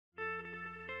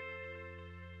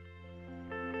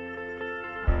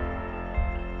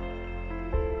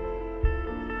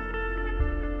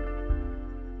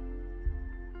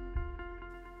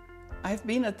I've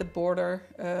been at the border,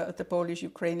 at the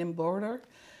Polish-Ukrainian border,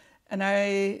 and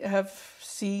I have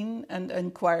seen and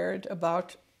inquired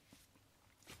about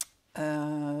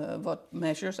what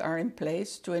measures are in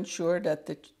place to ensure that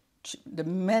the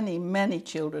many, many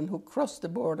children who cross the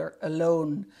border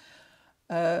alone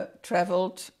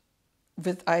traveled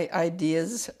with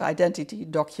identity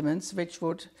documents which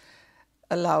would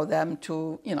allow them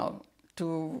to,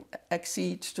 to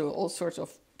accede to all sorts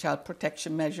of child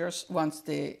protection measures once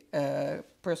they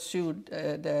pursued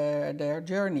their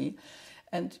journey.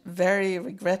 And very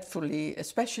regretfully,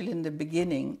 especially in the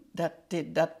beginning, that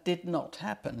did not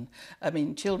happen. I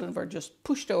mean, children were just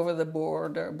pushed over the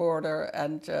border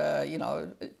and,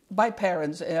 by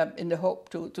parents in the hope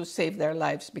to save their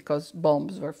lives because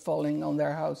bombs were falling on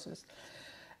their houses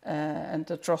and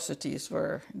atrocities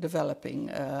were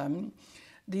developing.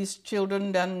 These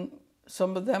children then,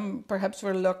 some of them perhaps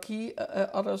were lucky,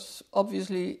 others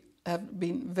obviously have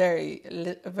been very,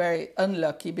 very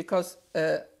unlucky because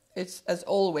it's, as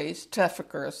always,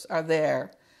 traffickers are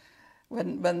there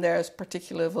when there's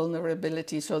particular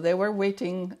vulnerability. So they were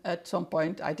waiting at some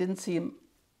point. I didn't see them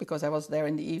because I was there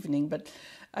in the evening, but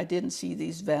I didn't see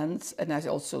these vans. And I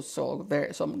also saw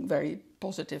some very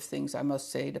positive things, I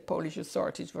must say. The Polish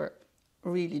authorities were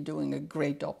really doing a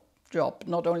great job,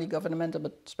 not only governmental,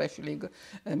 but especially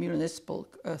municipal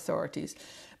authorities.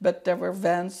 But there were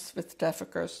vans with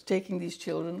traffickers taking these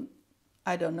children,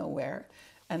 I don't know where,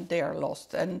 and they are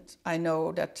lost. And I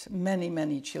know that many,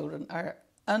 many children are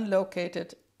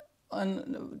unlocated,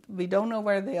 we don't know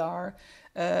where they are,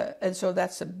 and so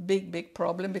that's a big, big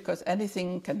problem because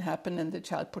anything can happen and the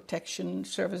child protection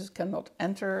services cannot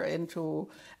enter into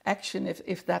action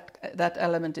if that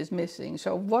element is missing.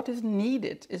 So what is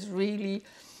needed is really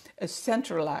a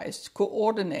centralized,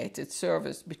 coordinated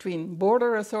service between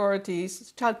border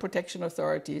authorities, child protection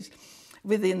authorities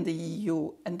within the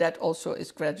EU, and that also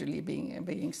is gradually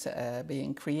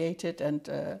being created. And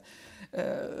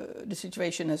the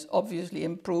situation has obviously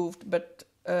improved, but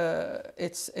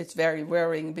it's very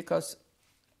worrying because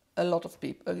a lot of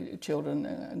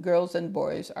children, girls and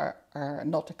boys, are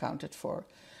not accounted for.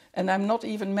 And I'm not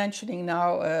even mentioning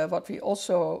now what we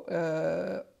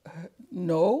also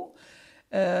know.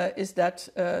 Is that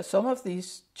some of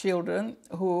these children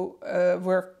who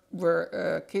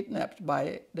were kidnapped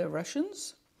by the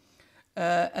Russians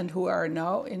and who are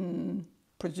now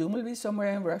presumably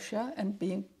somewhere in Russia and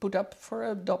being put up for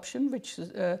adoption, which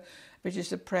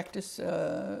is a practice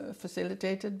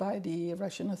facilitated by the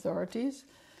Russian authorities.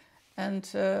 And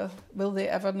will they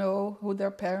ever know who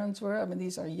their parents were? I mean,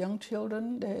 these are young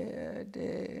children.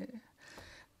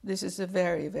 This is a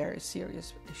very, very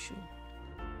serious issue.